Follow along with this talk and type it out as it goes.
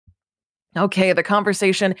Okay, the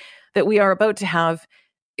conversation that we are about to have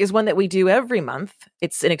is one that we do every month.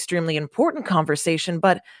 It's an extremely important conversation,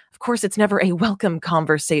 but of course, it's never a welcome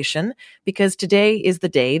conversation because today is the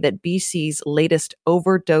day that BC's latest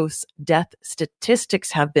overdose death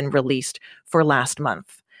statistics have been released for last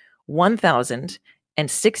month.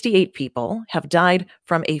 1,068 people have died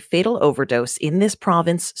from a fatal overdose in this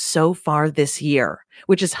province so far this year,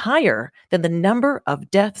 which is higher than the number of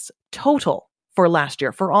deaths total for last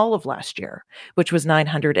year, for all of last year, which was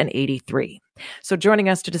 983. So joining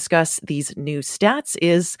us to discuss these new stats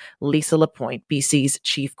is Lisa Lapointe, BC's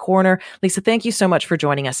chief coroner. Lisa, thank you so much for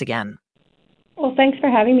joining us again. Well, thanks for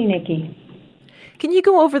having me, Nikki. Can you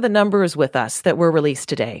go over the numbers with us that were released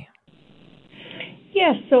today?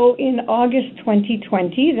 Yes, so in August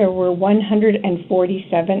 2020, there were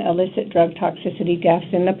 147 illicit drug toxicity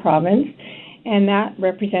deaths in the province, and that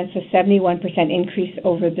represents a 71% increase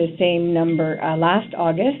over the same number last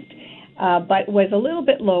August, but was a little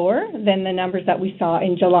bit lower than the numbers that we saw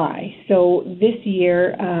in July. So this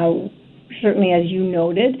year, certainly as you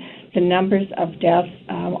noted, the numbers of deaths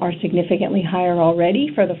are significantly higher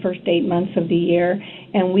already for the first 8 months of the year,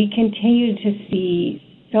 and we continue to see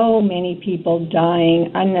so many people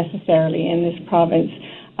dying unnecessarily in this province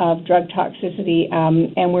of drug toxicity,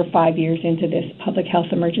 and we're 5 years into this public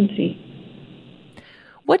health emergency.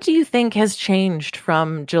 What do you think has changed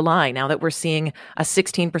from July now that we're seeing a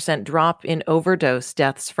 16% drop in overdose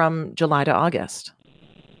deaths from July to August?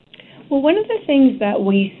 Well, one of the things that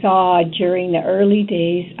we saw during the early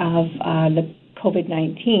days of the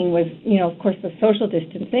COVID-19 was, of course, the social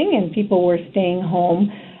distancing and people were staying home.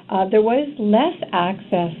 There was less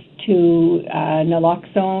access to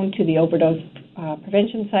naloxone, to the overdose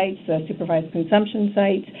prevention sites, the supervised consumption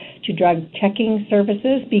sites, to drug checking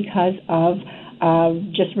services because of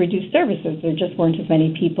just reduced services. There just weren't as many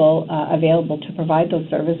people available to provide those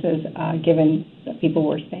services given that people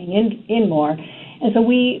were staying in more. And so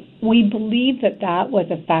we believe that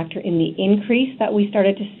was a factor in the increase that we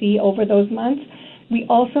started to see over those months. We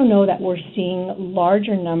also know that we're seeing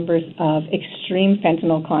larger numbers of extreme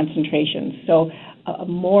fentanyl concentrations, so a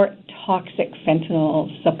more toxic fentanyl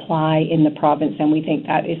supply in the province, and we think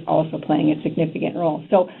that is also playing a significant role.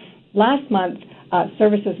 So last month,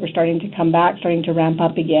 services were starting to come back, starting to ramp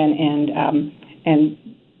up again, and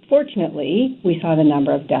fortunately, we saw the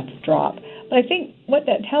number of deaths drop. But I think what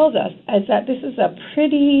that tells us is that this is a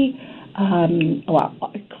pretty,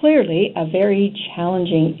 clearly a very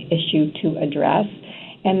challenging issue to address,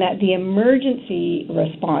 and that the emergency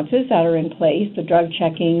responses that are in place, the drug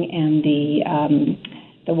checking and the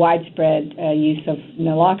widespread use of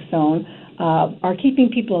naloxone, are keeping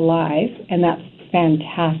people alive, and that's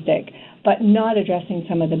fantastic, but not addressing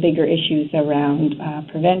some of the bigger issues around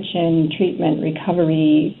prevention, treatment,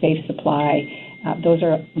 recovery, safe supply. Those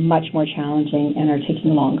are much more challenging and are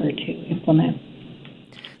taking longer to implement.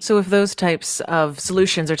 So if those types of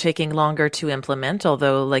solutions are taking longer to implement,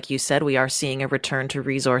 although, like you said, we are seeing a return to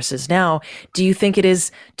resources now, do you think it is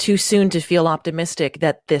too soon to feel optimistic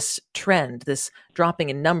that this trend, this dropping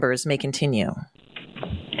in numbers, may continue?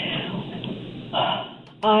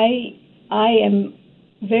 I am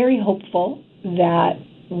very hopeful that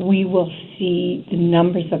we will see the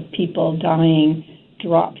numbers of people dying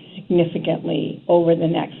drop significantly over the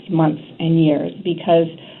next months and years because,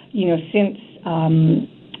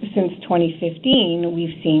 since 2015,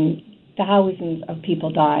 we've seen thousands of people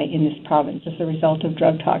die in this province as a result of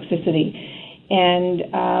drug toxicity. And,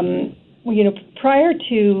 prior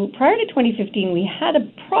to 2015, we had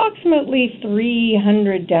approximately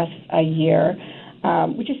 300 deaths a year,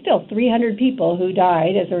 which is still 300 people who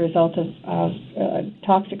died as a result of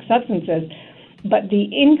toxic substances. But the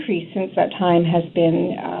increase since that time has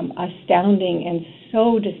been astounding and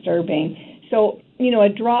so disturbing. So, a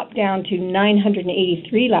drop down to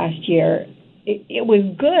 983 last year, it was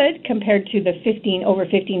good compared to the over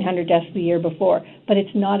 1,500 deaths the year before, but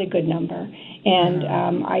it's not a good number. And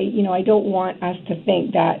I don't want us to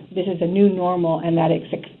think that this is a new normal and that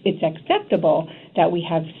it's acceptable that we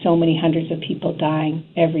have so many hundreds of people dying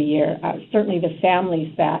every year. Certainly the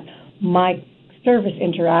families that my service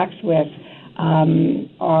interacts with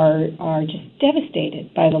are just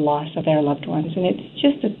devastated by the loss of their loved ones, and it's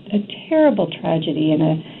just a terrible tragedy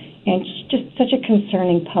and just such a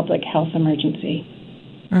concerning public health emergency.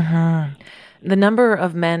 Mm-hmm. The number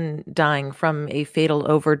of men dying from a fatal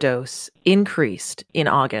overdose increased in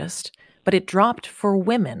August, but it dropped for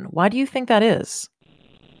women. Why do you think that is?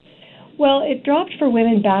 Well, it dropped for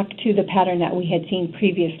women back to the pattern that we had seen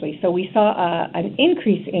previously. So we saw an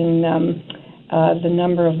increase in the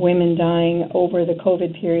number of women dying over the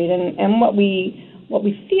COVID period, and what we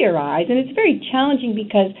theorize, and it's very challenging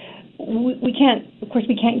because we can't, of course,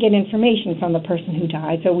 we can't get information from the person who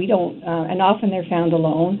died, so we don't, and often they're found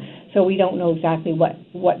alone, so we don't know exactly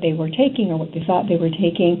what they were taking or what they thought they were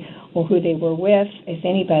taking or who they were with, if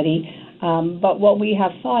anybody. But what we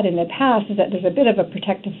have thought in the past is that there's a bit of a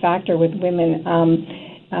protective factor with women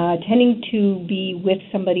tending to be with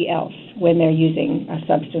somebody else when they're using a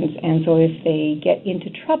substance, and so if they get into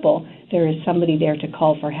trouble, there is somebody there to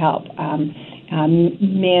call for help.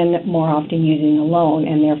 Men more often using alone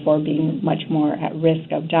and therefore being much more at risk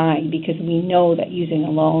of dying, because we know that using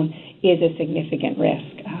alone is a significant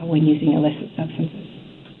risk when using illicit substances.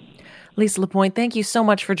 Lisa Lapointe, thank you so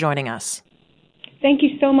much for joining us. Thank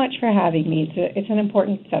you so much for having me. It's an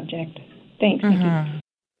important subject. Thanks, Nikki.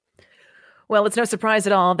 Well, it's no surprise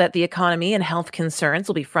at all that the economy and health concerns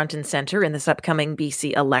will be front and center in this upcoming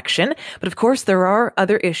BC election. But of course, there are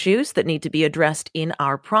other issues that need to be addressed in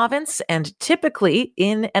our province. And typically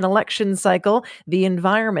in an election cycle, the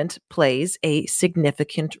environment plays a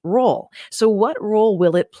significant role. So what role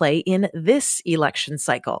will it play in this election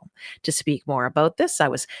cycle? To speak more about this, I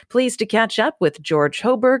was pleased to catch up with George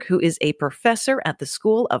Hoberg, who is a professor at the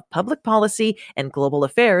School of Public Policy and Global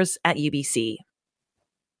Affairs at UBC.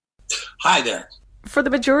 Hi there. For the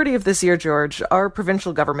majority of this year, George, our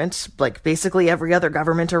provincial government, like basically every other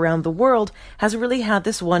government around the world, has really had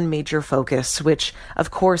this one major focus, which,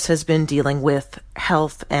 of course, has been dealing with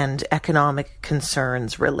health and economic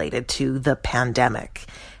concerns related to the pandemic.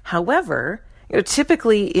 However,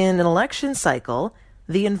 typically in an election cycle,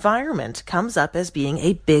 the environment comes up as being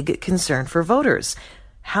a big concern for voters.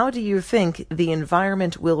 How do you think the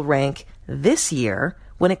environment will rank this year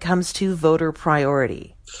when it comes to voter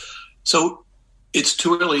priority? So it's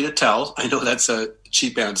too early to tell. I know that's a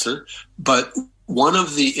cheap answer, but one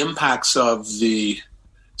of the impacts of the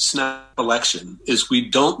snap election is we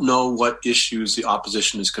don't know what issues the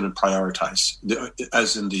opposition is going to prioritize,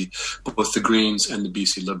 as in both the Greens and the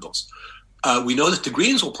BC Liberals. We know that the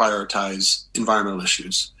Greens will prioritize environmental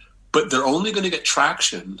issues, but they're only going to get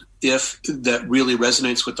traction if that really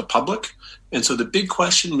resonates with the public. And so the big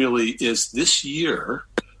question really is this year,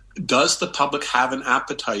 does the public have an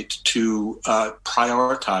appetite to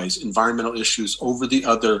prioritize environmental issues over the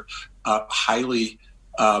other highly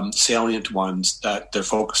salient ones that they're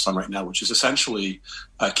focused on right now, which is essentially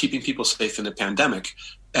keeping people safe in the pandemic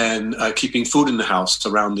and keeping food in the house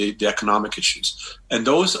around the economic issues. And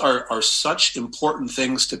those are such important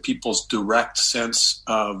things to people's direct sense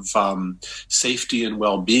of safety and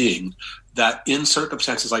well-being that in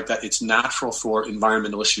circumstances like that, it's natural for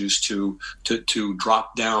environmental issues to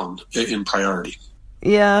drop down in priority.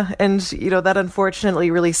 Yeah, and that unfortunately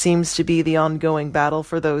really seems to be the ongoing battle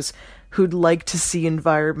for those who'd like to see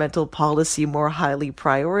environmental policy more highly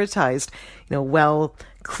prioritized. Well,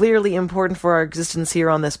 clearly important for our existence here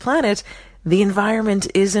on this planet, the environment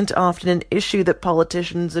isn't often an issue that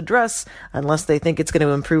politicians address unless they think it's going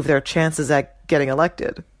to improve their chances at getting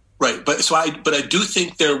elected. Right, but I do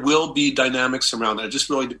think there will be dynamics around that. It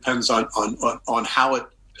just really depends on how it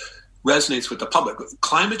resonates with the public.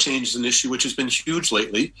 Climate change is an issue which has been huge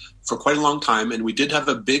lately for quite a long time, and we did have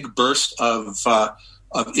a big burst of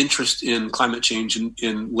interest in climate change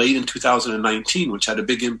in late in 2019, which had a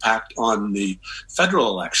big impact on the federal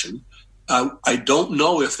election. I don't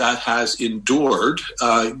know if that has endured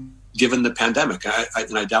given the pandemic,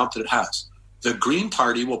 and I doubt that it has. The Green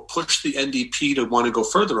Party will push the NDP to want to go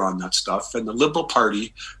further on that stuff, and the Liberal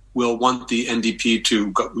Party will want the NDP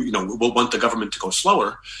to go, will want the government to go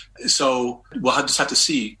slower. So we'll just have to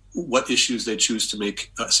see what issues they choose to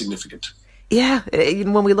make significant. Yeah,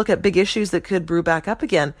 when we look at big issues that could brew back up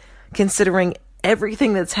again, considering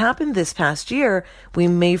everything that's happened this past year, we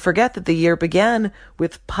may forget that the year began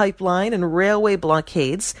with pipeline and railway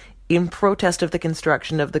blockades in protest of the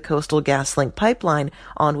construction of the Coastal GasLink pipeline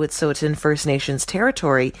on Wet'suwet'en First Nations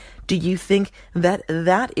territory. Do you think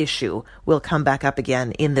that issue will come back up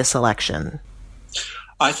again in this election?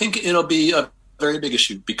 I think it'll be a very big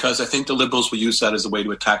issue because I think the Liberals will use that as a way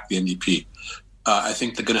to attack the NDP. I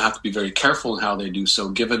think they're going to have to be very careful in how they do so,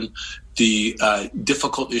 given the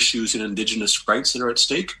difficult issues in Indigenous rights that are at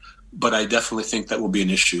stake. But I definitely think that will be an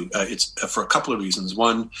issue. It's for a couple of reasons.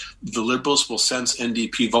 One, the Liberals will sense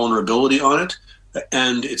NDP vulnerability on it,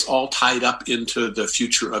 and it's all tied up into the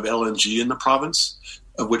future of LNG in the province,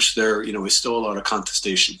 of which there is still a lot of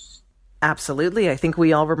contestation. Absolutely. I think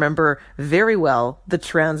we all remember very well the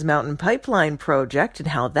Trans Mountain Pipeline project and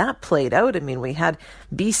how that played out. I mean, we had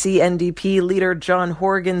BC NDP leader John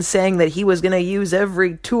Horgan saying that he was going to use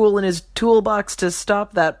every tool in his toolbox to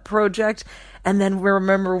stop that project. And then we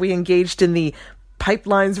remember we engaged in the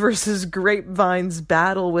pipelines versus grapevines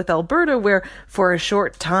battle with Alberta, where for a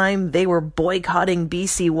short time they were boycotting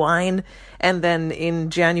BC wine. And then in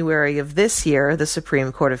January of this year, the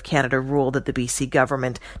Supreme Court of Canada ruled that the BC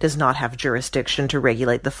government does not have jurisdiction to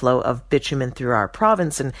regulate the flow of bitumen through our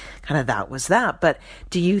province. And kind of that was that. But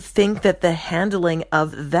do you think that the handling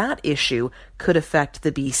of that issue could affect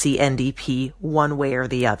the BC NDP one way or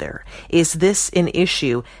the other? Is this an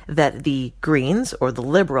issue that the Greens or the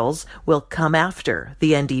Liberals will come after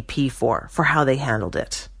the NDP for how they handled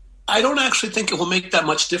it? I don't actually think it will make that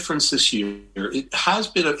much difference this year. It has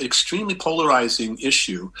been an extremely polarizing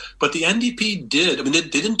issue, but the NDP did. I mean, they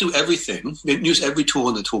didn't do everything. They didn't use every tool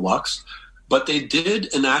in the toolbox, but they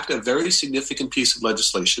did enact a very significant piece of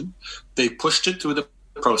legislation. They pushed it through the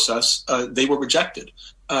process. They were rejected.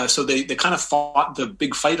 So they kind of fought the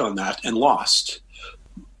big fight on that and lost.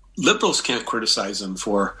 Liberals can't criticize them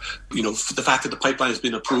for the fact that the pipeline has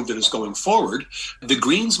been approved and is going forward. The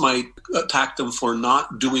Greens might attack them for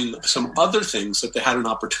not doing some other things that they had an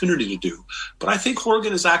opportunity to do. But I think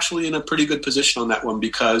Horgan is actually in a pretty good position on that one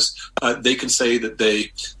because they can say that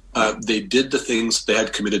they did the things they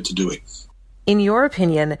had committed to doing. In your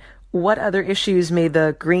opinion, what other issues may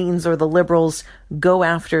the Greens or the Liberals go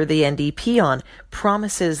after the NDP on?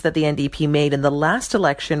 Promises that the NDP made in the last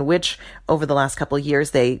election, which over the last couple of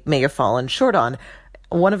years they may have fallen short on.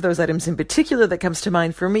 One of those items in particular that comes to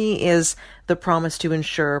mind for me is the promise to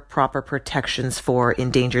ensure proper protections for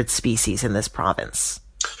endangered species in this province.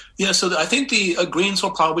 Yeah, so I think the Greens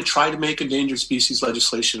will probably try to make endangered species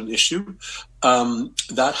legislation an issue.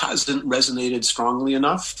 That hasn't resonated strongly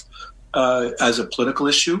enough as a political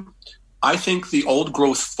issue. I think the old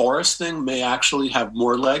growth forest thing may actually have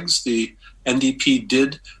more legs. The NDP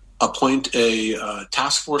did appoint a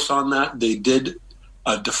task force on that. They did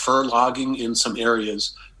defer logging in some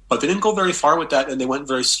areas, but they didn't go very far with that, and they went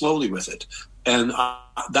very slowly with it. And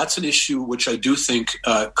that's an issue which I do think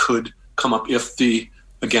could come up if the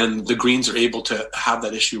Greens are able to have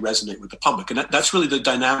that issue resonate with the public. And that's really the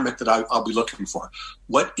dynamic that I'll be looking for.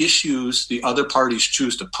 What issues the other parties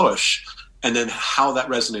choose to push, and then how that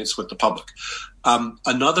resonates with the public.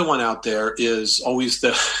 Another one out there is always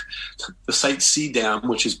the Site C dam,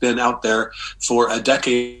 which has been out there for a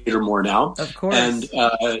decade or more now. Of course. And,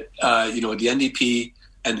 the NDP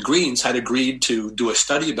and Greens had agreed to do a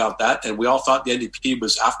study about that. And we all thought the NDP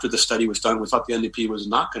was, after the study was done, we thought the NDP was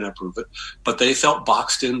not going to approve it. But they felt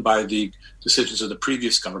boxed in by the decisions of the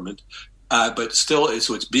previous government. But still,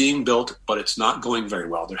 so it's being built, but it's not going very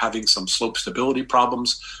well. They're having some slope stability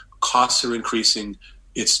problems. Costs are increasing.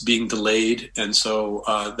 It's being delayed. And so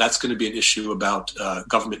that's going to be an issue about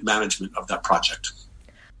government management of that project.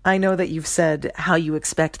 I know that you've said how you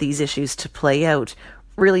expect these issues to play out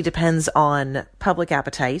really depends on public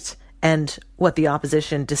appetite and what the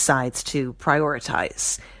opposition decides to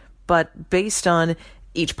prioritize. But based on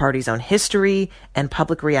each party's own history and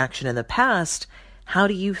public reaction in the past, how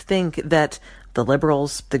do you think that the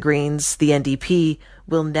Liberals, the Greens, the NDP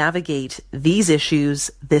will navigate these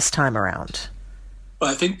issues this time around?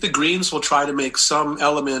 Well, I think the Greens will try to make some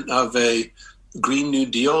element of a Green New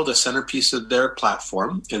Deal the centerpiece of their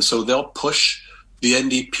platform. And so they'll push the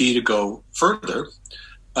NDP to go further.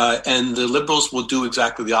 And the Liberals will do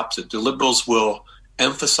exactly the opposite. The Liberals will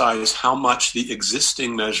emphasize how much the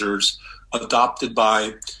existing measures adopted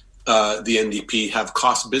by the NDP have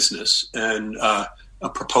cost business and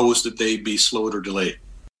propose that they be slowed or delayed.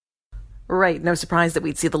 Right. No surprise that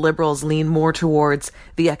we'd see the Liberals lean more towards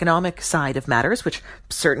the economic side of matters, which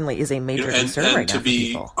certainly is a major concern right now. And to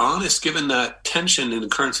be honest, given that tension in the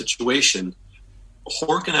current situation,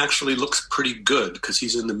 Horgan actually looks pretty good because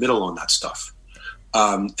he's in the middle on that stuff.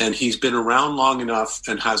 And he's been around long enough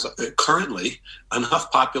and has currently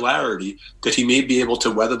enough popularity that he may be able to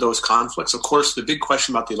weather those conflicts. Of course, the big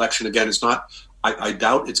question about the election, again, is not, I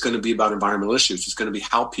doubt it's going to be about environmental issues. It's going to be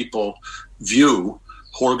how people view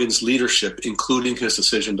Horgan's leadership, including his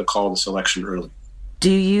decision to call this election early.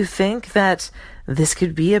 Do you think that this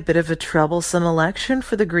could be a bit of a troublesome election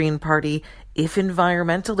for the Green Party if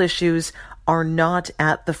environmental issues are not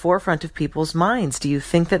at the forefront of people's minds? Do you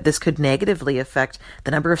think that this could negatively affect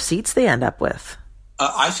the number of seats they end up with?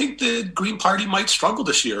 I think the Green Party might struggle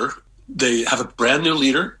this year. They have a brand new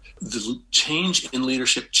leader. The change in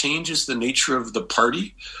leadership changes the nature of the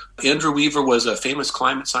party. Andrew Weaver was a famous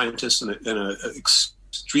climate scientist and an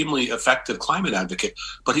extremely effective climate advocate,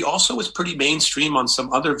 but he also was pretty mainstream on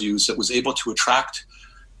some other views that was able to attract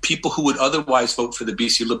people who would otherwise vote for the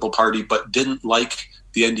BC Liberal Party but didn't like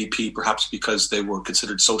the NDP, perhaps because they were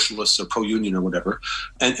considered socialists or pro-union or whatever.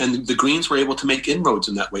 And the Greens were able to make inroads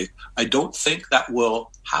in that way. I don't think that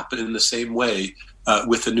will happen in the same way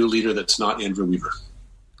with a new leader that's not Andrew Weaver.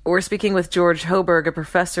 We're speaking with George Hoberg, a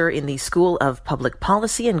professor in the School of Public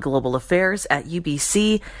Policy and Global Affairs at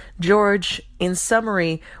UBC. George, in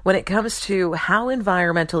summary, when it comes to how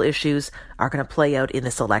environmental issues are going to play out in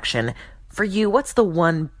this election, for you, what's the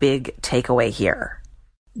one big takeaway here?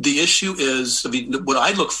 The issue is, what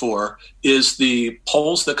I look for is the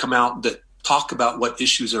polls that come out that talk about what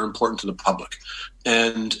issues are important to the public.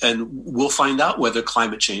 And we'll find out whether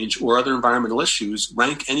climate change or other environmental issues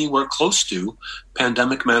rank anywhere close to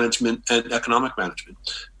pandemic management and economic management.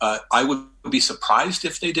 I would be surprised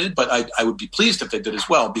if they did, but I would be pleased if they did as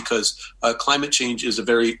well, because climate change is a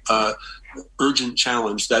very urgent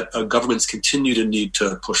challenge that governments continue to need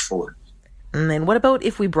to push forward. And then what about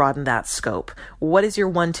if we broaden that scope? What is your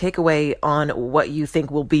one takeaway on what you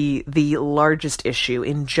think will be the largest issue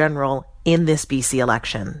in general in this BC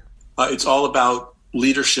election? It's all about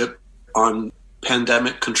leadership on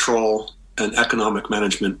pandemic control and economic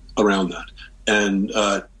management around that. And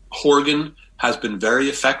Horgan has been very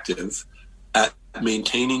effective at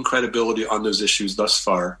maintaining credibility on those issues thus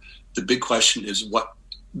far. The big question is what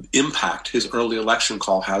impact his early election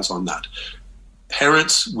call has on that.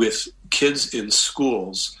 Parents with kids in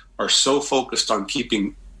schools are so focused on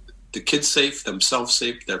keeping the kids safe, themselves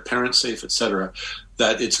safe, their parents safe, etc.,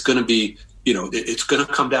 that it's going to be, it's going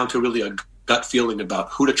to come down to really a gut feeling about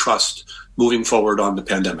who to trust moving forward on the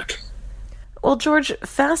pandemic. Well, George,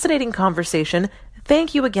 fascinating conversation.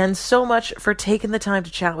 Thank you again so much for taking the time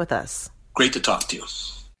to chat with us. Great to talk to you.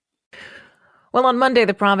 Well, on Monday,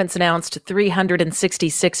 the province announced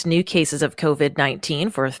 366 new cases of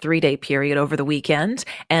COVID-19 for a 3-day period over the weekend.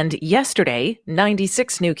 And yesterday,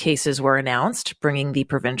 96 new cases were announced, bringing the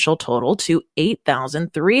provincial total to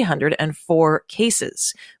 8,304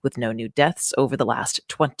 cases, with no new deaths over the last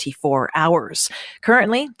 24 hours.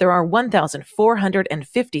 Currently, there are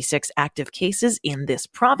 1,456 active cases in this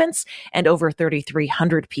province and over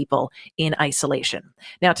 3,300 people in isolation.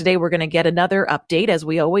 Now, today, we're going to get another update, as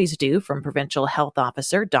we always do, from Provincial Health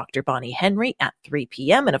Officer Dr. Bonnie Henry at 3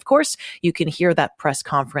 p.m. And of course, you can hear that press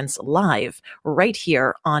conference live right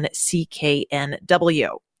here on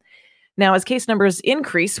CKNW. Now, as case numbers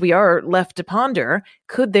increase, we are left to ponder,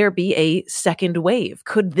 could there be a second wave?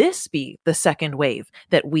 Could this be the second wave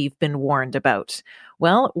that we've been warned about?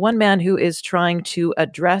 Well, one man who is trying to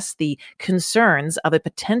address the concerns of a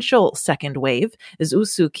potential second wave is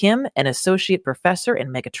Woo-Soo Kim, an associate professor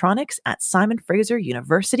in mechatronics at Simon Fraser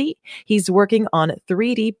University. He's working on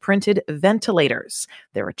 3D printed ventilators.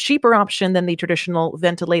 They're a cheaper option than the traditional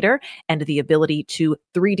ventilator, and the ability to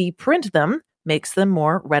 3D print them makes them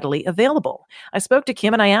more readily available. I spoke to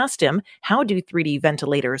Kim and I asked him, how do 3D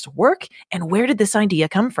ventilators work and where did this idea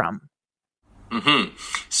come from?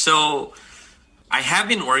 So I have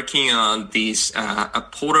been working on these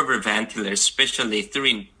portable ventilators, especially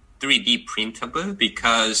 3D printable,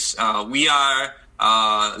 because we are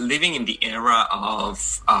living in the era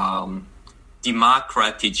of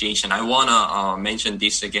democratization. I want to mention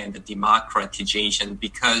this again, the democratization,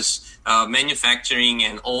 because manufacturing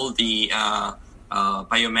and all the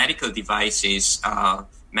biomedical devices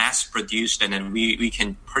mass produced, and then we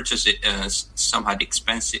can purchase it somehow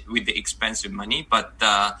expensive with the expensive money. But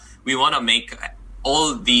we want to make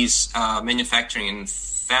all these manufacturing and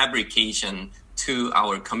fabrication to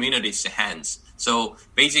our community's hands. So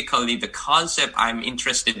basically, the concept I'm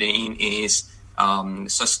interested in is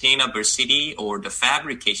sustainable city, or the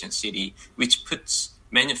fabrication city, which puts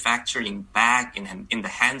manufacturing back in the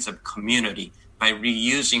hands of community by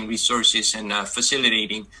reusing resources and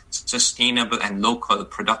facilitating sustainable and local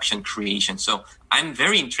production creation. So I'm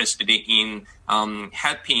very interested in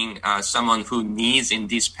helping someone who needs in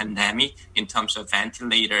this pandemic in terms of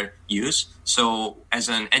ventilator use. So as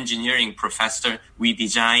an engineering professor, we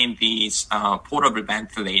designed this portable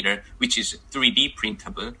ventilator, which is 3D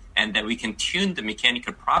printable, and that we can tune the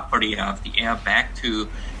mechanical property of the airbag to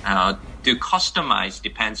customize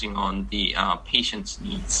depending on the patient's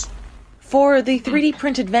needs. For the 3D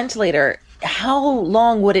printed ventilator, how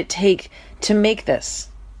long would it take to make this?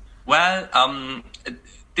 Well,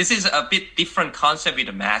 this is a bit different concept with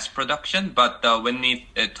the mass production, but when we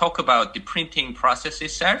talk about the printing process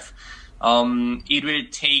itself, it will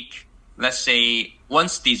take, let's say,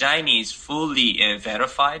 once design is fully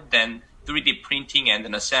verified, then 3D printing and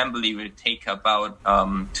an assembly will take about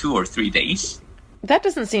 2 or 3 days. That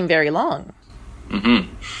doesn't seem very long.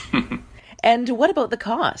 Mm-hmm. And what about the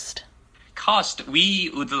cost? We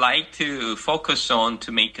would like to focus on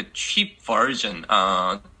to make a cheaper version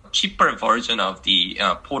of the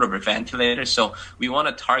portable ventilator. So we want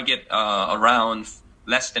to target around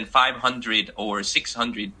less than $500 or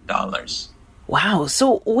 $600. Wow.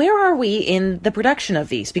 So where are we in the production of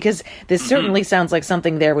these? Because this certainly sounds like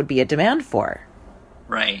something there would be a demand for.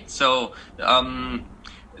 Right. So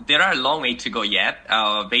there are a long way to go yet.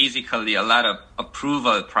 Basically, a lot of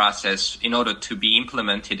approval process in order to be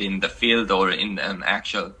implemented in the field or in an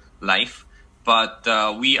actual life. But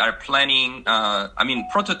we are planning,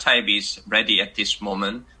 prototype is ready at this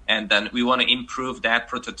moment. And then we want to improve that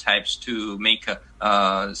prototypes to make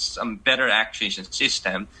some better actuation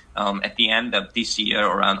system at the end of this year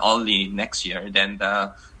or around early next year. Then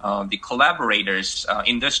the collaborators,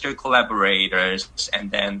 industrial collaborators,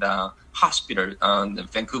 and then the hospital, the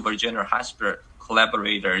Vancouver General Hospital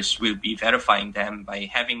collaborators will be verifying them by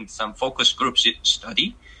having some focus groups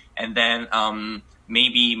study. And then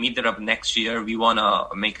maybe middle of next year, we want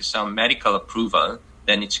to make some medical approval.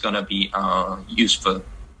 Then it's going to be useful.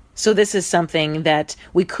 So this is something that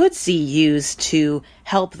we could see used to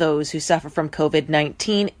help those who suffer from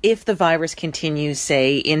COVID-19 if the virus continues,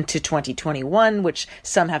 say, into 2021, which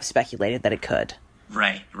some have speculated that it could.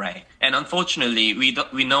 Right. And unfortunately,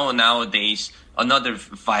 we know nowadays another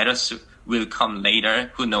virus will come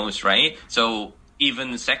later. Who knows, right? So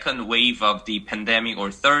even the second wave of the pandemic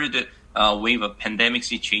or third wave of pandemic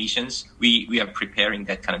situations, we are preparing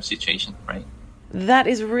that kind of situation, right? That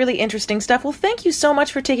is really interesting stuff. Well, thank you so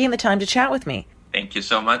much for taking the time to chat with me. Thank you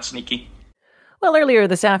so much, Nikki. Well, earlier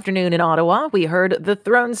this afternoon in Ottawa, we heard the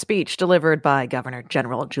throne speech delivered by Governor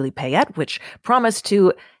General Julie Payette, which promised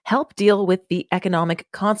to help deal with the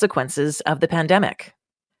economic consequences of the pandemic.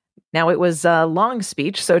 Now, it was a long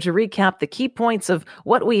speech, so to recap the key points of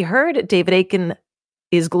what we heard, David Akin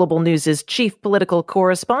is Global News' chief political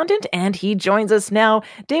correspondent, and he joins us now.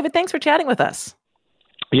 David, thanks for chatting with us.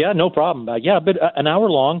 Yeah, no problem. But an hour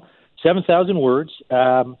long, 7,000 words,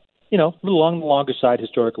 a little on the longer side,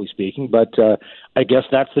 historically speaking, but I guess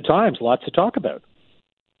that's the times. Lots to talk about.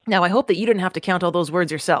 Now, I hope that you didn't have to count all those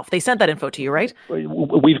words yourself. They sent that info to you, right?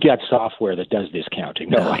 We've got software that does this counting.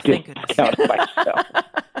 No, I didn't count it myself.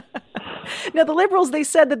 Now, the Liberals, they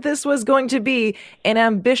said that this was going to be an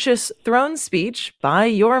ambitious throne speech. By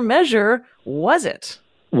your measure, was it?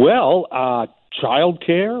 Well, child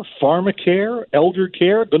care, pharmacare, elder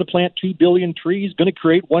care, going to plant 2 billion trees, going to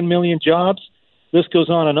create 1 million jobs. This goes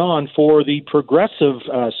on and on. For the progressive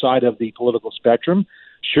side of the political spectrum,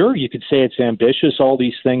 sure, you could say it's ambitious, all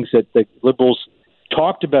these things that the Liberals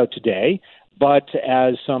talked about today. But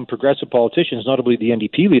as some progressive politicians, notably the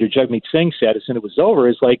NDP leader, Jagmeet Singh, said as soon as it was over,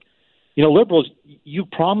 is like, Liberals, you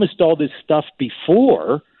promised all this stuff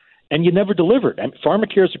before, and you never delivered. And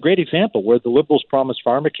pharmacare is a great example where the Liberals promised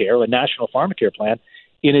pharmacare, a national pharmacare plan,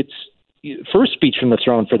 in its first speech from the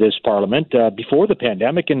throne for this parliament before the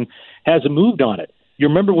pandemic, and hasn't moved on it. You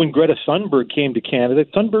remember when Greta Thunberg came to Canada?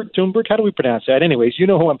 Thunberg, how do we pronounce that? Anyways, you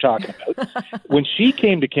know who I'm talking about. When she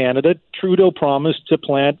came to Canada, Trudeau promised to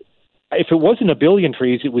plant, if it wasn't 1 billion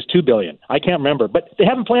trees, it was 2 billion. I can't remember, but they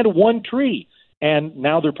haven't planted one tree. And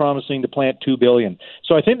now they're promising to plant 2 billion.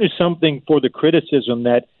 So I think there's something for the criticism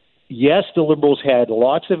that, yes, the Liberals had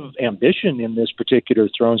lots of ambition in this particular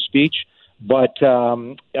throne speech, but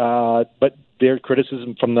their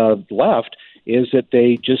criticism from the left is that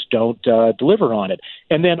they just don't deliver on it.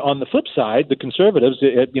 And then on the flip side, the Conservatives,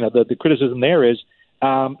 the criticism there is,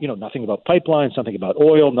 nothing about pipelines, nothing about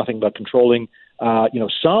oil, nothing about controlling,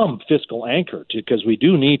 some fiscal anchor, because we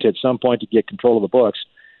do need to at some point to get control of the books.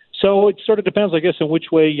 So it sort of depends, I guess, on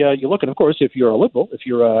which way you look. And of course, if you're a Liberal, if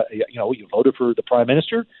you're you voted for the Prime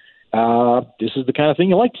Minister, this is the kind of thing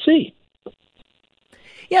you like to see.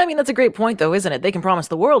 Yeah, I mean, that's a great point, though, isn't it? They can promise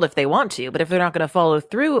the world if they want to, but if they're not going to follow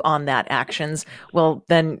through on that actions, well,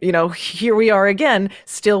 then, here we are again,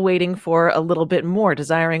 still waiting for a little bit more,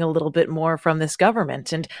 desiring a little bit more from this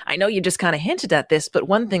government. And I know you just kind of hinted at this, but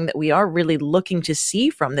one thing that we are really looking to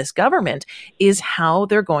see from this government is how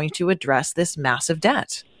they're going to address this massive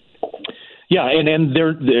debt. Yeah, and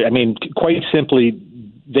they're quite simply,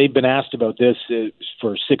 they've been asked about this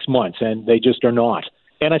for 6 months, and they just are not.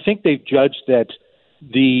 And I think they've judged that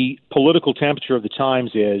the political temperature of the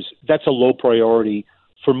times is that's a low priority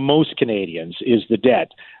for most Canadians, is the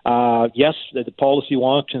debt. Yes, the policy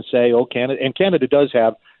wonks and say, Canada does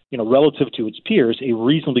have, relative to its peers, a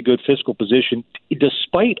reasonably good fiscal position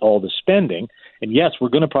despite all the spending. And yes, we're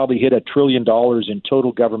going to probably hit $1 trillion in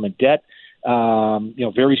total government debt,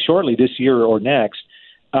 very shortly this year or next.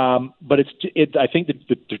 But I think that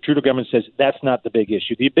the Trudeau government says that's not the big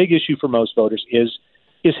issue. The big issue for most voters is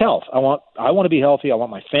health. I want to be healthy. I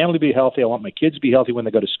want my family to be healthy. I want my kids to be healthy when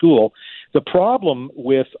they go to school. The problem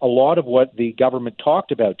with a lot of what the government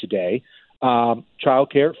talked about today,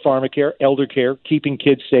 childcare, pharmacare, elder care, keeping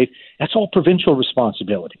kids safe, that's all provincial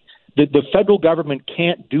responsibility. The federal government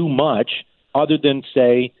can't do much other than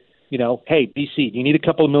say, hey, BC, do you need a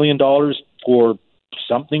couple of $1 million for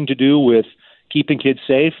something to do with keeping kids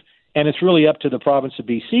safe? And it's really up to the province of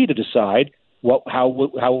BC to decide how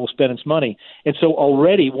it will spend its money. And so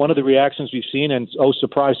already one of the reactions we've seen, and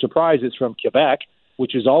surprise, surprise, it's from Quebec,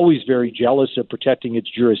 which is always very jealous of protecting its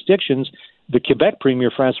jurisdictions. The Quebec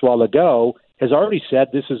Premier, François Legault, has already said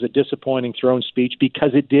this is a disappointing throne speech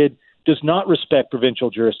because it does not respect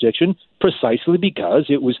provincial jurisdiction, precisely because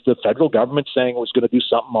it was the federal government saying it was going to do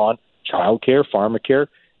something on childcare, pharmacare,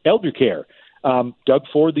 elder care. Doug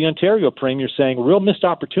Ford, the Ontario Premier, saying a real missed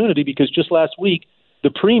opportunity because just last week, the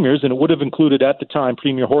premiers, and it would have included at the time,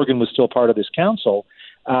 Premier Horgan was still part of this council,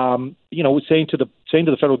 was saying to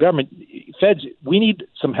the federal government, feds, we need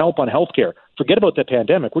some help on healthcare. Forget about the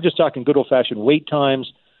pandemic. We're just talking good old-fashioned wait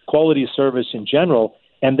times, quality of service in general,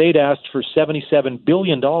 and they'd asked for $77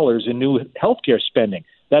 billion in new healthcare spending.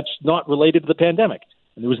 That's not related to the pandemic.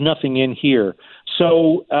 And there was nothing in here.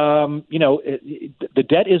 So, the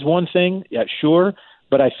debt is one thing, yeah, sure,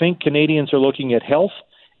 but I think Canadians are looking at health,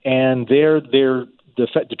 and the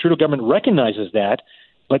Trudeau government recognizes that,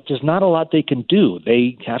 but there's not a lot they can do.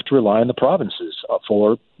 They have to rely on the provinces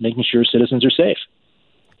for making sure citizens are safe.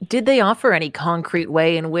 Did they offer any concrete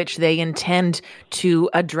way in which they intend to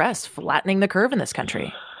address flattening the curve in this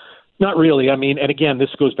country? Not really. I mean, and again, this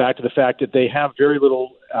goes back to the fact that they have very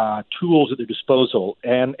little tools at their disposal.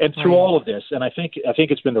 And through all of this, and I think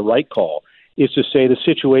it's been the right call, is to say the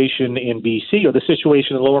situation in BC or the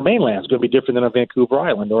situation in the Lower Mainland is going to be different than on Vancouver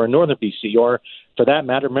Island or in Northern BC, or for that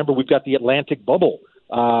matter, remember, we've got the Atlantic bubble.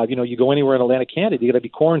 You go anywhere in Atlantic Canada, you got to be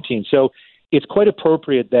quarantined. So it's quite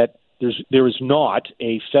appropriate that there is not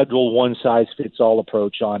a federal one-size-fits-all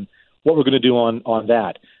approach on what we're going to do on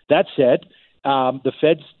that. That said, the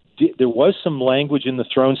feds, there was some language in the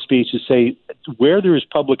throne speech to say where there is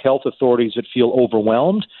public health authorities that feel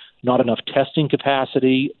overwhelmed, not enough testing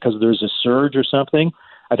capacity because there's a surge or something,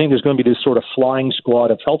 I think there's going to be this sort of flying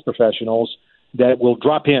squad of health professionals that will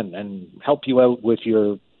drop in and help you out with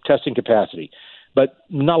your testing capacity. But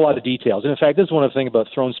not a lot of details. And in fact, this is one of the things about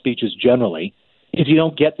throne speeches generally, is you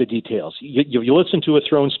don't get the details. You listen to a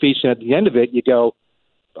throne speech, and at the end of it, you go,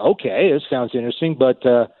 okay, this sounds interesting, but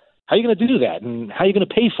how are you going to do that? And how are you going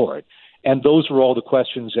to pay for it? And those were all the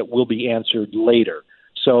questions that will be answered later.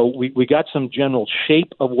 So we got some general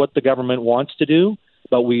shape of what the government wants to do,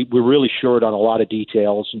 but we're really short on a lot of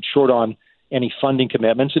details and short on any funding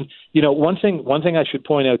commitments. And, one thing I should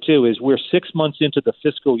point out, too, is we're 6 months into the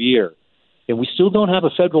fiscal year, and we still don't have a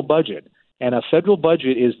federal budget. And a federal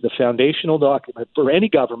budget is the foundational document for any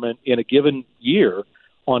government in a given year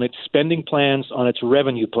on its spending plans, on its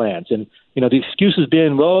revenue plans. And, the excuse has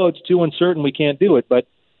been, well, it's too uncertain, we can't do it. But,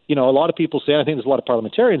 a lot of people say, I think there's a lot of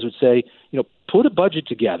parliamentarians would say, put a budget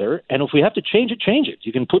together, and if we have to change it, change it.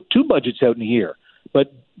 You can put two budgets out in a year.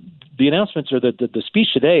 But the announcements or the speech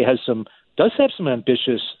today does have some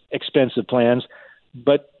ambitious, expensive plans.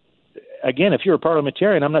 But again, if you're a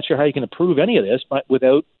parliamentarian, I'm not sure how you can approve any of this but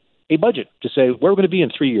without a budget to say where we're going to be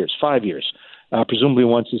in 3 years, 5 years, presumably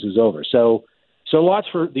once this is over. So lots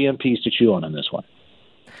for the MPs to chew on this one.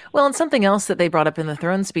 Well, and something else that they brought up in the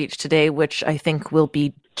throne speech today, which I think will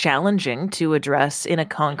be challenging to address in a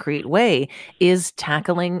concrete way, is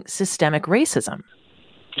tackling systemic racism.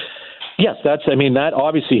 Yes, that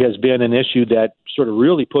obviously has been an issue that sort of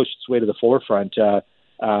really pushed its way to the forefront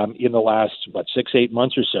in the last, 6-8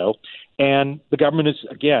 months or so. And the government is,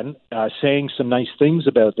 again, saying some nice things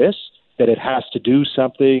about this, that it has to do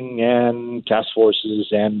something, and task forces,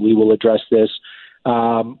 and we will address this.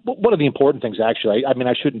 One of the important things, actually,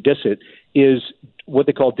 I shouldn't diss it, is what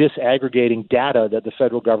they call disaggregating data that the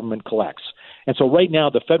federal government collects. And so right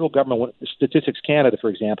now, the federal government, Statistics Canada,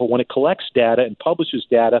 for example, when it collects data and publishes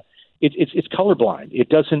data, it's colorblind. It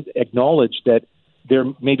doesn't acknowledge that there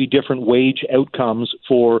may be different wage outcomes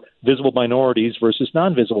for visible minorities versus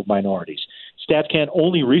non-visible minorities. StatCan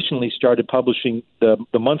only recently started publishing the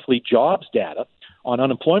monthly jobs data on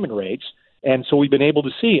unemployment rates, and so we've been able to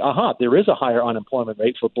see, there is a higher unemployment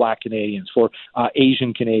rate for Black Canadians, for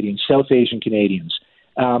Asian Canadians, South Asian Canadians.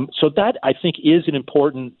 So that, I think, is an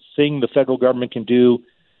important thing the federal government can do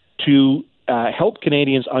to help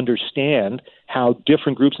Canadians understand how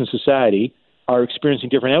different groups in society are experiencing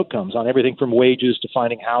different outcomes on everything from wages to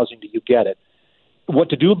finding housing to you get it. What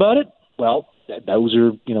to do about it? Well, those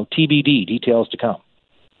are, TBD, details to come.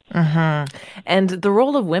 Mm-hmm. And the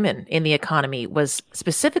role of women in the economy was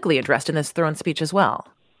specifically addressed in this throne speech as well.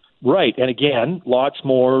 Right. And again, lots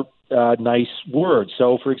more nice words.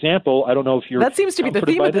 So, for example, I don't know if you're... That seems to be the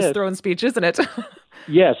theme of this throne speech, isn't it?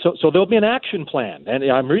 Yeah. So there'll be an action plan. And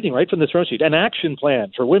I'm reading right from the throne speech. An action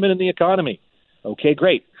plan for women in the economy. Okay,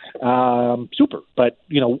 great. super. But,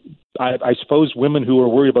 I suppose women who are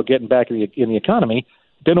worried about getting back in the economy,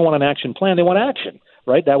 they don't want an action plan. They want action,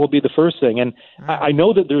 right? That will be the first thing. And I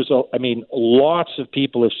know that lots of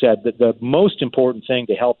people have said that the most important thing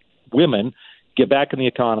to help women get back in the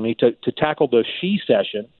economy, to tackle the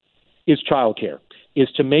she-cession, is childcare, is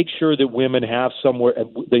to make sure that women have somewhere,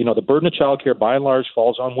 the burden of childcare by and large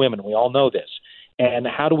falls on women. We all know this. And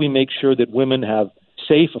how do we make sure that women have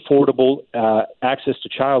safe, affordable access to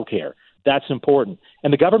childcare? That's important.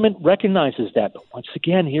 And the government recognizes that. But once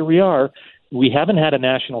again, here we are. We haven't had a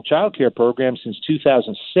national childcare program since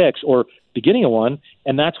 2006, or beginning of one,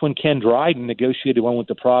 and that's when Ken Dryden negotiated one with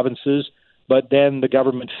the provinces. But then the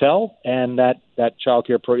government fell, and that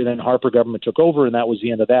childcare program, then Harper government took over, and that was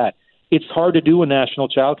the end of that. It's hard to do a national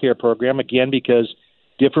childcare program, again, because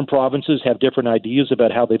different provinces have different ideas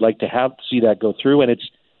about how they'd like to see that go through, and it's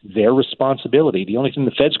their responsibility. The only thing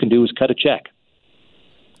the feds can do is cut a check.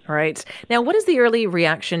 All right. Now, what has the early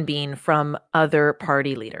reaction been from other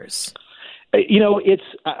party leaders?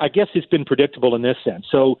 I guess it's been predictable in this sense.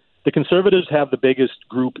 So the Conservatives have the biggest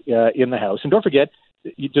group in the House. And don't forget,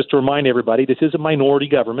 just to remind everybody, this is a minority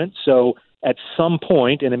government. So at some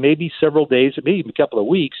point, and it may be several days, it may be a couple of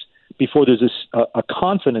weeks, before there's a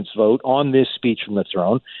confidence vote on this speech from the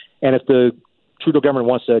throne. And if the Trudeau government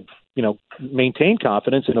wants to, maintain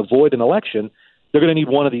confidence and avoid an election, they're going to need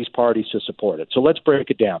one of these parties to support it. So let's break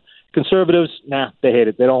it down. Conservatives, they hate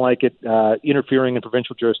it. They don't like it. Interfering in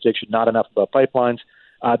provincial jurisdiction, not enough about pipelines.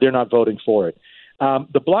 They're not voting for it.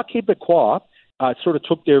 The Bloc Québécois sort of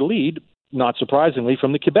took their lead, not surprisingly,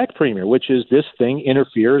 from the Quebec premier, which is this thing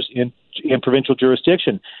interferes in provincial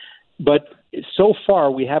jurisdiction. But so far,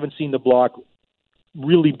 we haven't seen the Bloc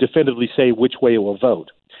really definitively say which way it will vote.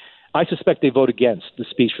 I suspect they vote against the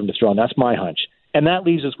speech from the throne. That's my hunch. And that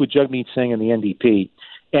leaves us with Jagmeet Singh and the NDP.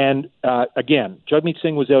 And again, Jagmeet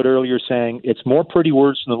Singh was out earlier saying it's more pretty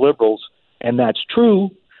words than the Liberals, and that's true,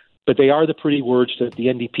 but they are the pretty words that the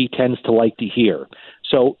NDP tends to like to hear.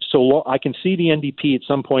 So I can see the NDP at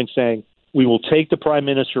some point saying, we will take the Prime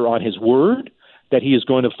Minister on his word that he is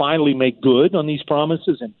going to finally make good on these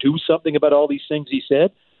promises and do something about all these things he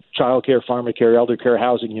said, childcare, pharmacare, elder care,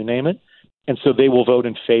 housing, you name it. And so they will vote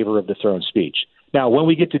in favor of the throne speech. Now, when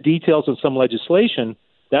we get to details on some legislation,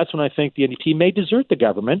 that's when I think the NDP may desert the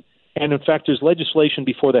government. And in fact, there's legislation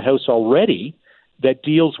before the House already that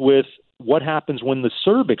deals with what happens when the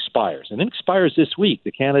CERB expires. And it expires this week,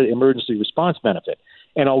 the Canada Emergency Response Benefit.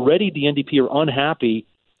 And already the NDP are unhappy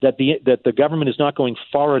that the government is not going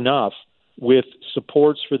far enough with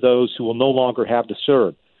supports for those who will no longer have the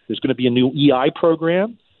CERB. There's going to be a new EI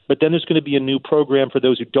program, but then there's going to be a new program for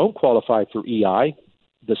those who don't qualify for EI,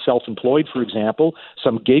 the self-employed, for example,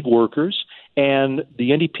 some gig workers, and the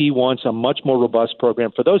NDP wants a much more robust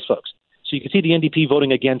program for those folks. So you can see the NDP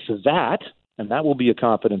voting against that, and that will be a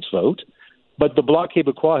confidence vote. But the Bloc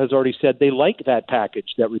Québécois has already said they like that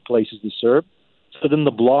package that replaces the CERB, so then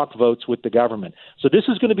the Bloc votes with the government. So this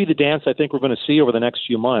is going to be the dance I think we're going to see over the next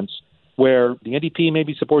few months, where the NDP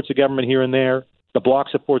maybe supports the government here and there, the Bloc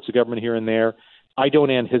supports the government here and there. I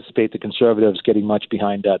don't anticipate the Conservatives getting much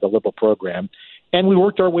behind the Liberal program. And we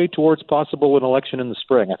worked our way towards possible an election in the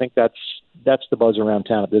spring. I think that's the buzz around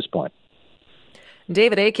town at this point.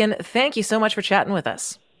 David Akin, thank you so much for chatting with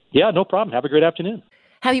us. Yeah, no problem. Have a great afternoon.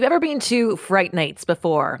 Have you ever been to Fright Nights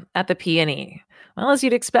before at the PNE? Well, as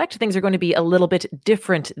you'd expect, things are going to be a little bit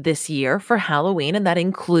different this year for Halloween, and that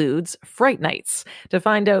includes Fright Nights. To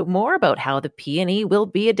find out more about how the PNE will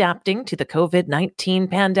be adapting to the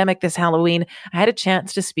COVID-19 pandemic this Halloween, I had a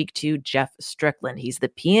chance to speak to Jeff Strickland. He's the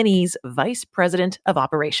PNE's Vice President of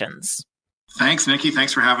Operations. Thanks, Nikki.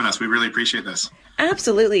 Thanks for having us. We really appreciate this.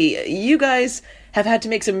 Absolutely. You guys have had to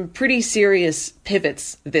make some pretty serious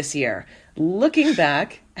pivots this year. Looking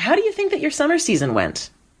back, how do you think that your summer season went?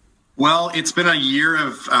 Well, it's been a year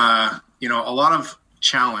of, a lot of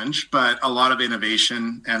challenge, but a lot of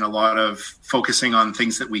innovation and a lot of focusing on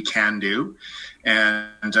things that we can do.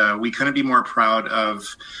 And we couldn't be more proud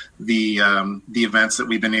of the events that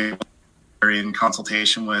we've been able to do in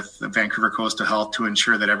consultation with Vancouver Coastal Health to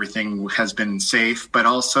ensure that everything has been safe, but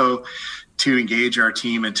also to engage our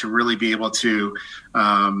team and to really be able to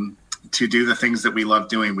do the things that we love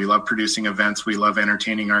doing. We love producing events. We love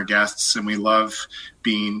entertaining our guests, and we love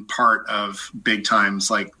being part of big times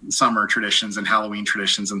like summer traditions and Halloween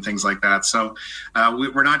traditions and things like that. So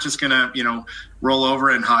we're not just going to, roll over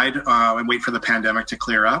and hide and wait for the pandemic to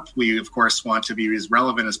clear up. We, of course, want to be as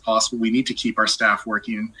relevant as possible. We need to keep our staff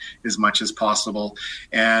working as much as possible.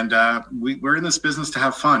 And we're in this business to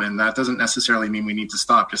have fun, and that doesn't necessarily mean we need to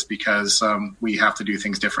stop just because we have to do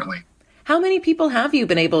things differently. How many people have you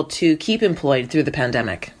been able to keep employed through the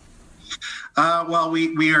pandemic? Well,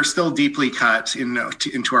 we are still deeply cut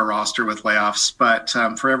into our roster with layoffs, but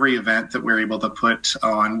for every event that we're able to put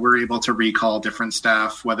on, we're able to recall different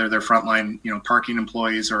staff, whether they're frontline, parking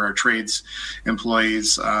employees or our trades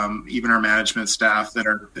employees, even our management staff that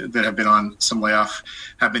have been on some layoff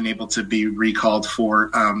have been able to be recalled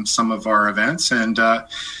for some of our events. And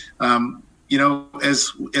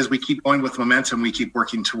as we keep going with momentum, we keep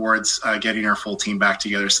working towards getting our full team back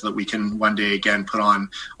together so that we can one day again put on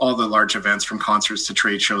all the large events from concerts to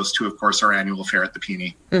trade shows to, of course, our annual fair at the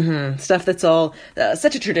PNE. Mm-hmm. Stuff that's all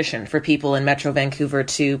such a tradition for people in Metro Vancouver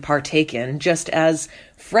to partake in, just as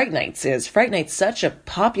Fright Nights is. Fright Nights, such a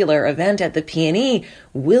popular event at the PNE.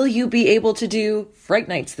 Will you be able to do Fright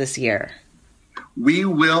Nights this year? We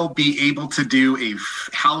will be able to do a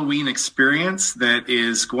Halloween experience that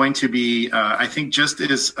is going to be, I think, just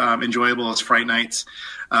as enjoyable as Fright Nights.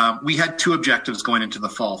 We had two objectives going into the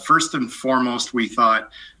fall. First and foremost, we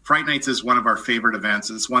thought Fright Nights is one of our favorite events.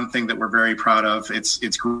 It's one thing that we're very proud of.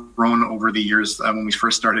 It's grown over the years when we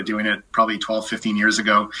first started doing it, probably 12, 15 years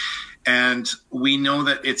ago. And we know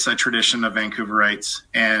that it's a tradition of Vancouverites,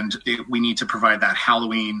 and we need to provide that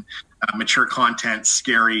Halloween mature content,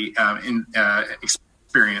 scary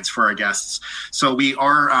experience for our guests. So we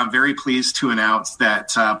are very pleased to announce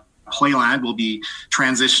that Playland will be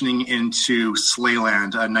transitioning into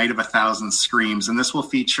Slayland, a night of 1,000 screams, and this will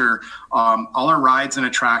feature all our rides and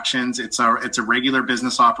attractions. It's a regular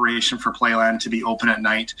business operation for Playland to be open at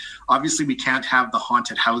night. Obviously, we can't have the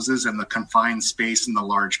haunted houses and the confined space and the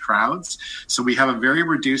large crowds, so we have a very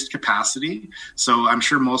reduced capacity. So I'm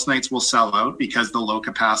sure most nights will sell out because of the low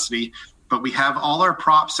capacity, but we have all our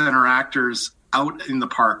props and our actors out in the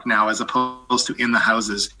park now as opposed to in the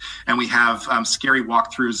houses, and we have scary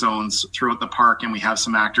walkthrough zones throughout the park, and we have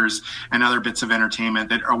some actors and other bits of entertainment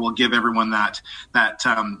that will give everyone that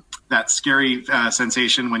scary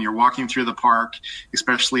sensation when you're walking through the park,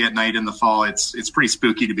 especially at night in the fall. It's pretty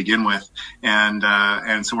spooky to begin with, and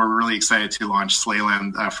so we're really excited to launch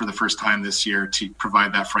Slayland for the first time this year to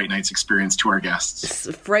provide that Fright Nights experience to our guests.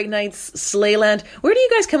 Fright Nights, Slayland. Where do you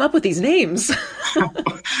guys come up with these names?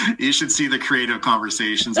 You should see the creative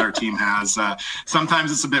conversations our team has.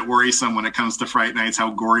 Sometimes it's a bit worrisome when it comes to Fright Nights,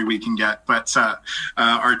 how gory we can get, but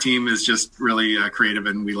our team is just really creative,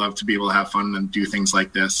 and we love to be able to have fun and do things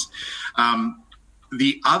like this.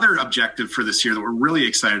 The other objective for this year that we're really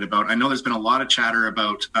excited about, I know there's been a lot of chatter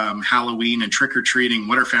about Halloween and trick-or-treating.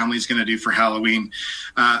 What are families going to do for Halloween?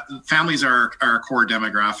 Families are our core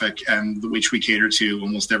demographic, and which we cater to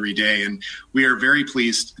almost every day. And we are very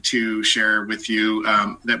pleased to share with you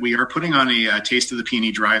that we are putting on a Taste of the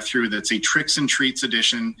PNE drive-through that's a Tricks and Treats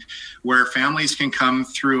edition, where families can come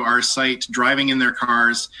through our site driving in their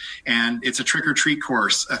cars, and it's a trick-or-treat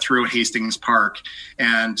course throughout Hastings Park.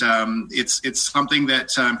 And it's something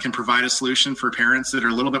that can provide a solution for parents that are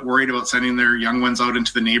a little bit worried about sending their young ones out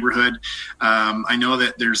into the neighborhood. I know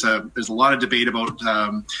that there's a lot of debate about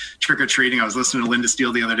trick-or-treating. I was listening to Linda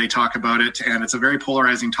Steele the other day talk about it, and it's a very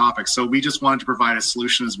polarizing topic. So we just wanted to provide a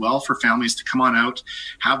solution as well for families to come on out,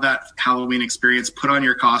 have that Halloween experience, put on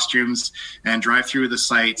your costumes, and drive through the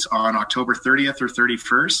site on October 30th or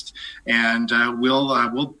 31st. And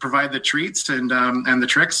we'll provide the treats and the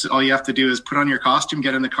tricks. All you have to do is put on your costume,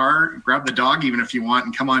 get in the car, grab the dog even if you want,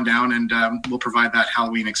 and come on down, and we'll provide that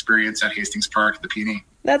Halloween experience at Hastings Park at the PNE.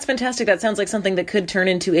 That's fantastic. That sounds like something that could turn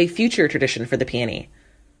into a future tradition for the PNE.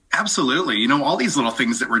 Absolutely. All these little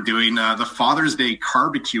things that we're doing, the Father's Day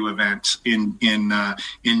barbecue event in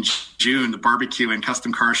June, the barbecue and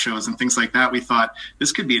custom car shows and things like that, we thought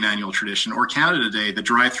this could be an annual tradition. Or Canada Day, the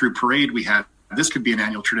drive-through parade we had, this could be an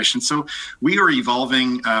annual tradition. So we are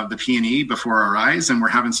evolving the PNE before our eyes, and we're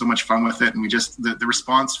having so much fun with it. And we just, the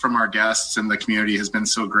response from our guests and the community has been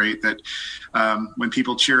so great that when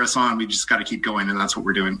people cheer us on, we just got to keep going, and that's what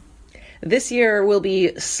we're doing. This year will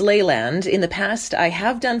be Slayland. In the past, I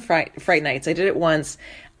have done Fright Nights. I did it once.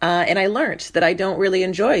 And I learned that I don't really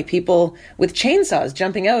enjoy people with chainsaws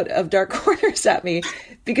jumping out of dark corners at me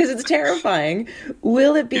because it's terrifying.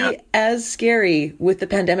 Will it be as scary with the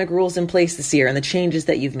pandemic rules in place this year and the changes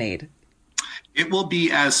that you've made? It will be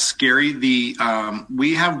as scary.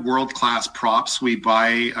 We have world-class props. We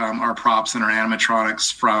buy our props and our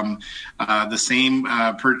animatronics from the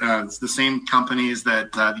same companies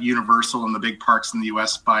that Universal and the big parks in the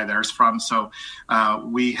U.S. buy theirs from. So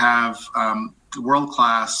we have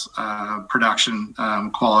world-class production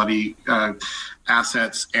quality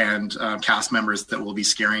assets and cast members that will be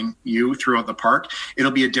scaring you throughout the park.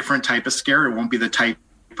 It'll be a different type of scare. It won't be the type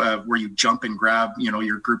where you jump and grab,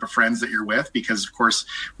 your group of friends that you're with, because of course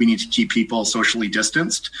we need to keep people socially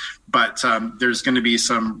distanced. But there's going to be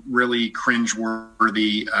some really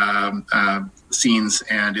cringe-worthy scenes,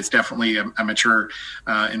 and it's definitely a mature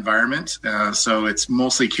environment. So it's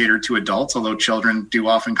mostly catered to adults, although children do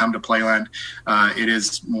often come to Playland. It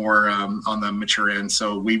is more on the mature end.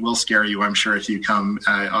 So we will scare you, I'm sure, if you come.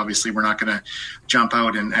 Obviously, we're not going to jump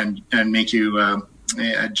out and make you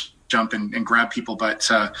jump and grab people, but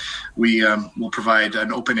we will provide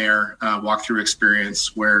an open air walkthrough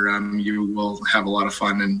experience where you will have a lot of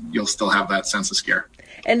fun and you'll still have that sense of scare.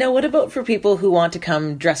 And now, what about for people who want to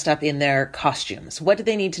come dressed up in their costumes? What do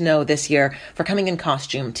they need to know this year for coming in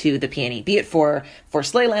costume to the PNE, be it for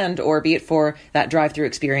Sleighland or be it for that drive-through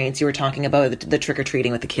experience you were talking about, the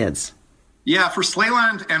trick-or-treating with the kids? Yeah, for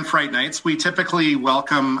Sleighland and Fright Nights, we typically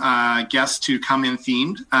welcome guests to come in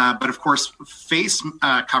themed. But of course, face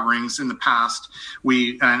coverings in the past,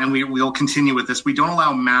 we'll continue with this. We don't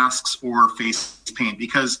allow masks or face paint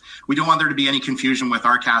because we don't want there to be any confusion with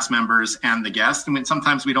our cast members and the guests. I mean,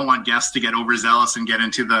 sometimes we don't want guests to get overzealous and get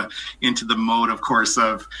into the mode, of course,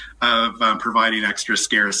 of providing extra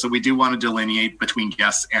scares. So we do want to delineate between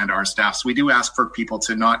guests and our staff. So we do ask for people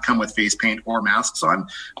to not come with face paint or masks on,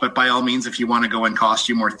 but by all means, if you want to go in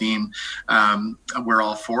costume or theme, we're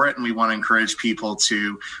all for it. And we want to encourage people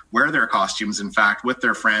to wear their costumes, in fact, with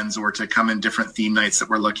their friends, or to come in different theme nights that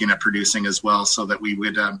we're looking at producing as well, so that we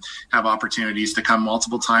would have opportunities to come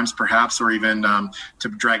multiple times, perhaps, or even to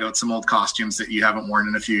drag out some old costumes that you haven't worn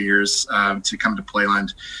in a few years to come to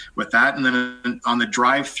Playland with that. And then on the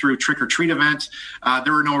drive-through trick-or-treat event,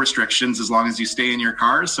 there are no restrictions as long as you stay in your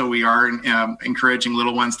car. So we are encouraging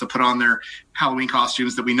little ones to put on their Halloween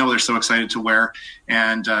costumes that we know they're so excited to wear,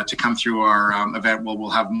 and to come through our event. We'll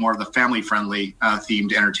have more of the family-friendly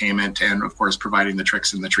themed entertainment, and of course providing the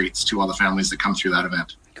tricks and the treats to all the families that come through that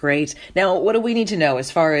event. Great. Now, what do we need to know as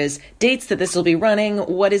far as dates that this will be running?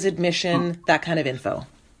 What is admission? That kind of info.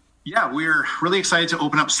 Yeah, we're really excited to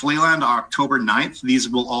open up Sleighland October 9th. These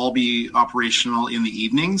will all be operational in the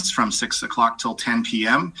evenings from 6 o'clock till 10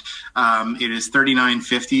 p.m. It is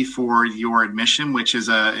 $39.50 for your admission, which is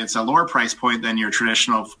it's a lower price point than your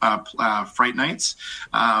traditional Fright Nights.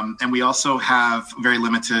 And we also have very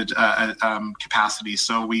limited capacity,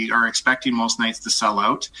 so we are expecting most nights to sell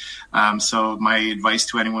out. So my advice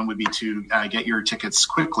to anyone would be to get your tickets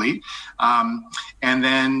quickly. And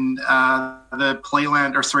then the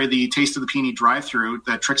Taste of the PNE drive-through,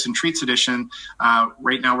 the Tricks and Treats edition,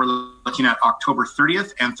 right now we're looking at October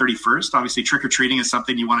 30th and 31st. Obviously, trick-or-treating is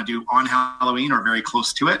something you want to do on Halloween or very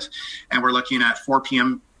close to it. And we're looking at 4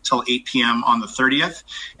 p.m. till 8 p.m. on the 30th,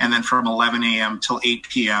 and then from 11 a.m. till 8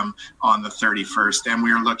 p.m. on the 31st. And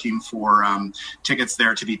we are looking for tickets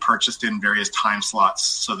there to be purchased in various time slots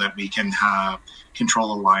so that we can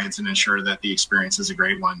control the lines and ensure that the experience is a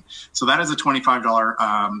great one. So that is a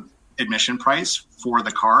 $25 admission price for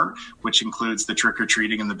the car, which includes the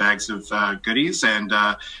trick-or-treating and the bags of goodies, and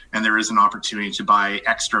there is an opportunity to buy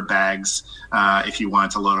extra bags if you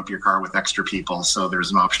want to load up your car with extra people. So there's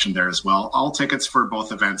an option there as well. All tickets for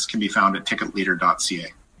both events can be found at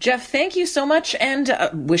ticketleader.ca. Jeff, thank you so much, and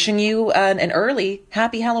wishing you an early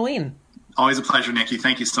happy Halloween. Always a pleasure, Nikki.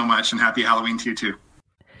 Thank you so much, and happy Halloween to you too.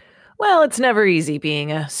 Well, it's never easy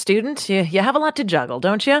being a student. You have a lot to juggle,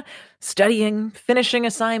 don't you? Studying, finishing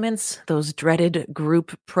assignments, those dreaded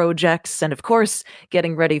group projects, and of course,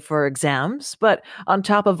 getting ready for exams. But on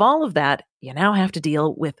top of all of that, you now have to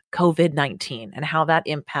deal with COVID-19 and how that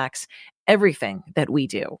impacts everything that we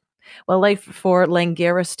do. Well, life for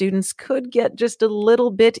Langara students could get just a little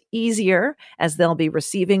bit easier, as they'll be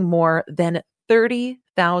receiving more than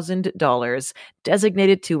 $30,000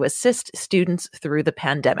 designated to assist students through the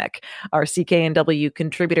pandemic. Our CKNW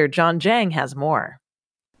contributor John Jang has more.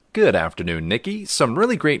 Good afternoon, Nikki. Some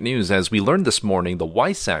really great news as we learned this morning the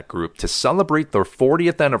YSAC group, to celebrate their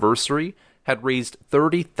 40th anniversary, had raised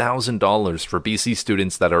 $30,000 for BC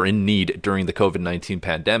students that are in need during the COVID-19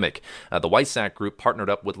 pandemic. The YSAC group partnered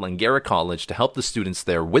up with Langara College to help the students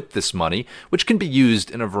there with this money, which can be used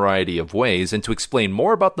in a variety of ways. And to explain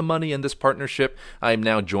more about the money and this partnership, I am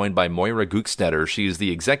now joined by Moira Guchstetter. She is the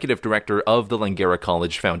executive director of the Langara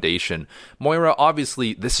College Foundation. Moira,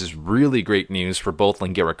 obviously, this is really great news for both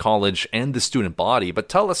Langara College and the student body, but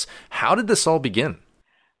tell us, how did this all begin?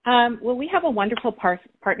 Well, we have a wonderful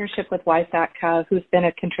partnership with YSAC, who's been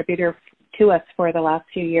a contributor to us for the last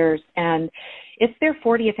few years, and it's their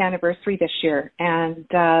 40th anniversary this year, and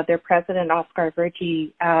their president, Oscar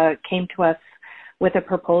Virgi, came to us with a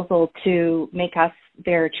proposal to make us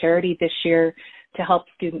their charity this year to help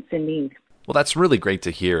students in need. Well, that's really great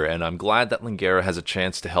to hear, and I'm glad that Langara has a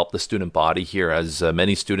chance to help the student body here, as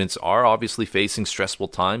many students are obviously facing stressful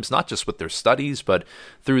times, not just with their studies, but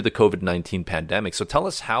through the COVID-19 pandemic. So tell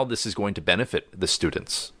us how this is going to benefit the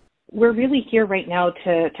students. We're really here right now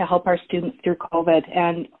to help our students through COVID,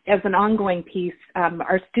 and as an ongoing piece,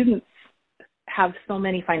 our students have so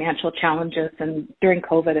many financial challenges, and during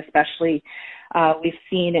COVID especially, we've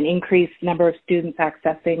seen an increased number of students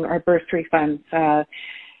accessing our bursary funds,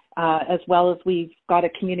 as well as we've got a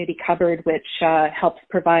community cupboard which helps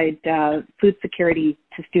provide food security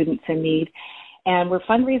to students in need. And we're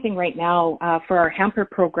fundraising right now for our hamper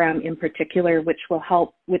program in particular, which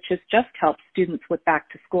has just helped students with back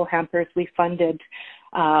to school hampers. We funded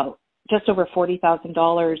just over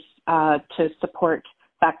 $40,000 to support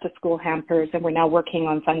back to school hampers, and we're now working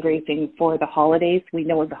on fundraising for the holidays. We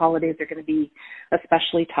know the holidays are going to be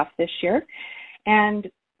especially tough this year. And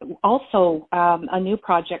also, a new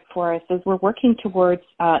project for us is we're working towards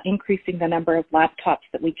increasing the number of laptops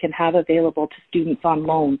that we can have available to students on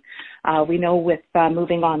loan. We know with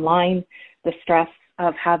moving online, the stress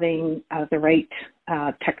of having the right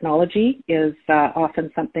technology is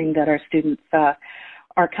often something that our students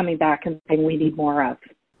are coming back and saying we need more of.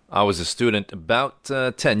 I was a student about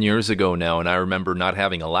 10 years ago now, and I remember not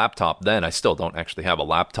having a laptop then. I still don't actually have a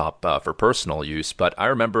laptop for personal use, but I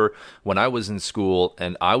remember when I was in school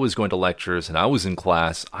and I was going to lectures and I was in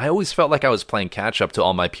class, I always felt like I was playing catch up to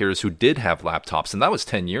all my peers who did have laptops, and that was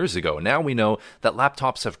 10 years ago. Now we know that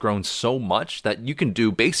laptops have grown so much that you can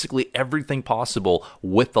do basically everything possible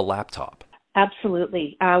with the laptop.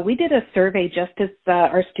 Absolutely. We did a survey just as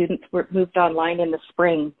our students moved online in the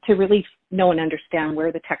spring to really know and understand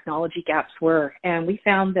where the technology gaps were. And we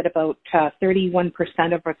found that about 31%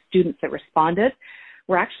 of our students that responded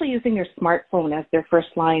were actually using their smartphone as their first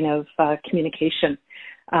line of communication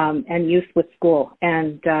and use with school.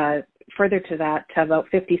 And further to that, about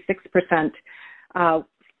 56%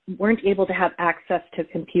 weren't able to have access to a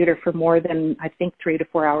computer for more than, I think, 3 to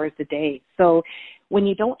 4 hours a day. So when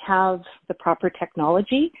you don't have the proper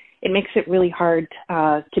technology, it makes it really hard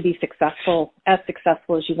to be successful as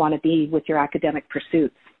you want to be with your academic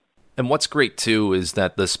pursuits. And what's great, too, is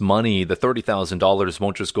that this money, the $30,000,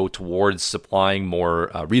 won't just go towards supplying more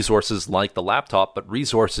resources like the laptop, but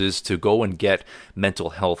resources to go and get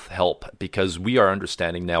mental health help, because we are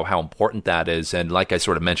understanding now how important that is. And like I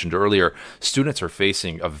sort of mentioned earlier, students are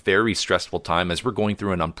facing a very stressful time as we're going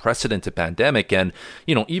through an unprecedented pandemic. And,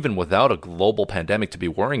 you know, even without a global pandemic to be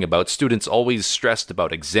worrying about, students always stressed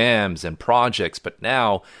about exams and projects, but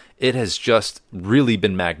now it has just really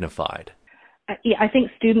been magnified. Yeah, I think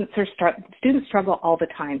students struggle all the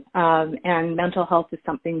time, and mental health is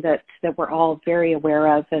something that we're all very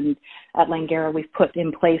aware of. And at Langara, we've put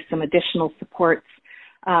in place some additional supports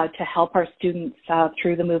to help our students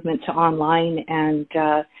through the movement to online, and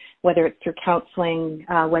whether it's through counseling,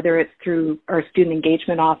 whether it's through our student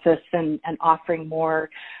engagement office and offering more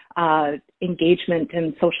engagement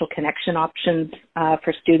and social connection options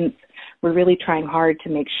for students. We're really trying hard to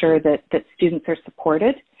make sure that students are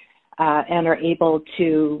supported and are able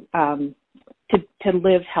to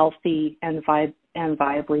live healthy and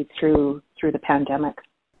viably through the pandemic.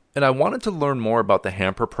 And I wanted to learn more about the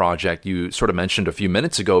hamper project you sort of mentioned a few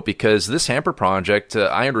minutes ago, because this hamper project,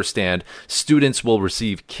 I understand students will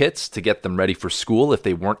receive kits to get them ready for school if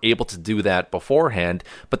they weren't able to do that beforehand.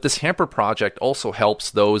 But this hamper project also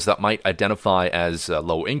helps those that might identify as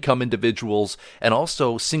low-income individuals and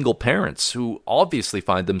also single parents who obviously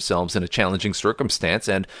find themselves in a challenging circumstance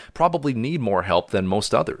and probably need more help than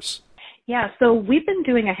most others. Yeah, so we've been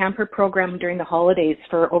doing a hamper program during the holidays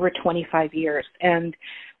for over 25 years. And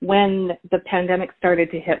when the pandemic started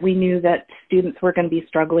to hit, we knew that students were going to be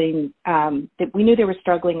struggling. We knew they were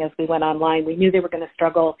struggling as we went online. We knew they were going to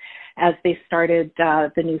struggle as they started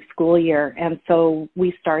the new school year. And so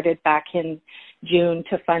we started back in June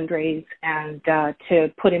to fundraise and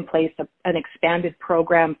to put in place an expanded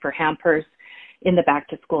program for hampers in the back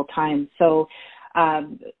to school time. So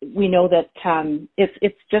we know that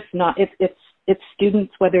it's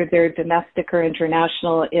students, whether they're domestic or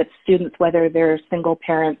international. It's students, whether they're single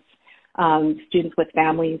parents, students with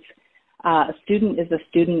families. A student is a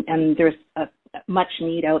student, and there's much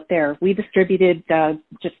need out there. We distributed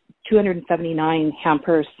just 279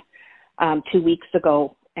 hampers 2 weeks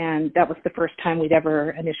ago, and that was the first time we'd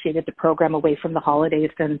ever initiated the program away from the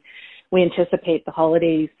holidays. And we anticipate the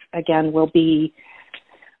holidays, again, will be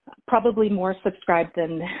probably more subscribed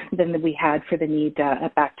than we had for the need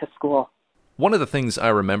at back to school. One of the things I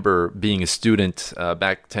remember being a student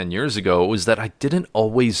back 10 years ago was that I didn't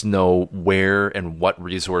always know where and what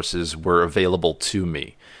resources were available to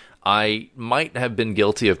me. I might have been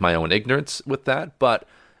guilty of my own ignorance with that, but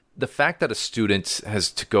the fact that a student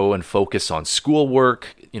has to go and focus on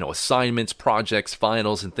schoolwork, assignments, projects,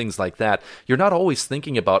 finals, and things like that, you're not always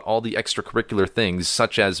thinking about all the extracurricular things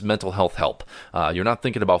such as mental health help. You're not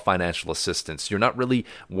thinking about financial assistance. You're not really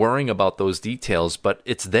worrying about those details, but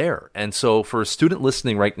it's there. And so for a student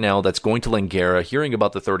listening right now that's going to Langara, hearing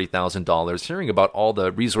about the $30,000, hearing about all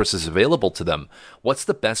the resources available to them, what's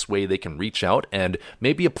the best way they can reach out and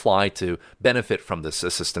maybe apply to benefit from this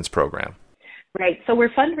assistance program? Right. So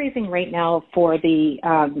we're fundraising right now for the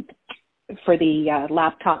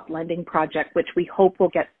laptop lending project, which we hope will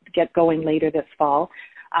get going later this fall.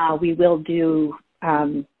 We will do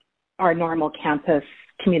our normal campus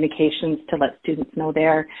communications to let students know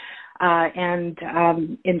there. And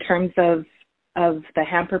in terms of the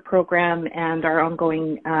hamper program and our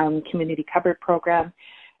ongoing community cupboard program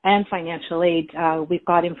and financial aid, we've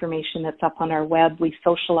got information that's up on our web. We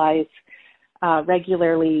socialize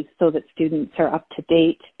regularly so that students are up to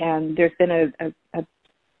date. And there's been a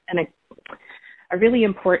really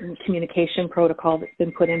important communication protocol that's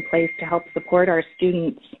been put in place to help support our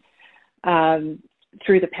students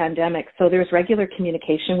through the pandemic. So there's regular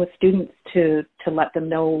communication with students to let them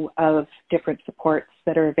know of different supports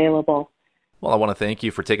that are available. Well, I want to thank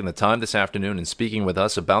you for taking the time this afternoon and speaking with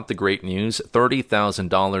us about the great news.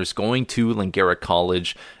 $30,000 going to Langara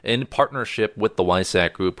College in partnership with the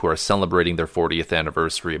YSAC Group, who are celebrating their 40th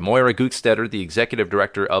anniversary. Moira Gutstetter, the Executive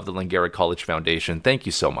Director of the Langara College Foundation, thank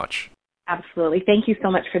you so much. Absolutely. Thank you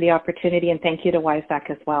so much for the opportunity, and thank you to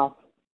YSAC as well.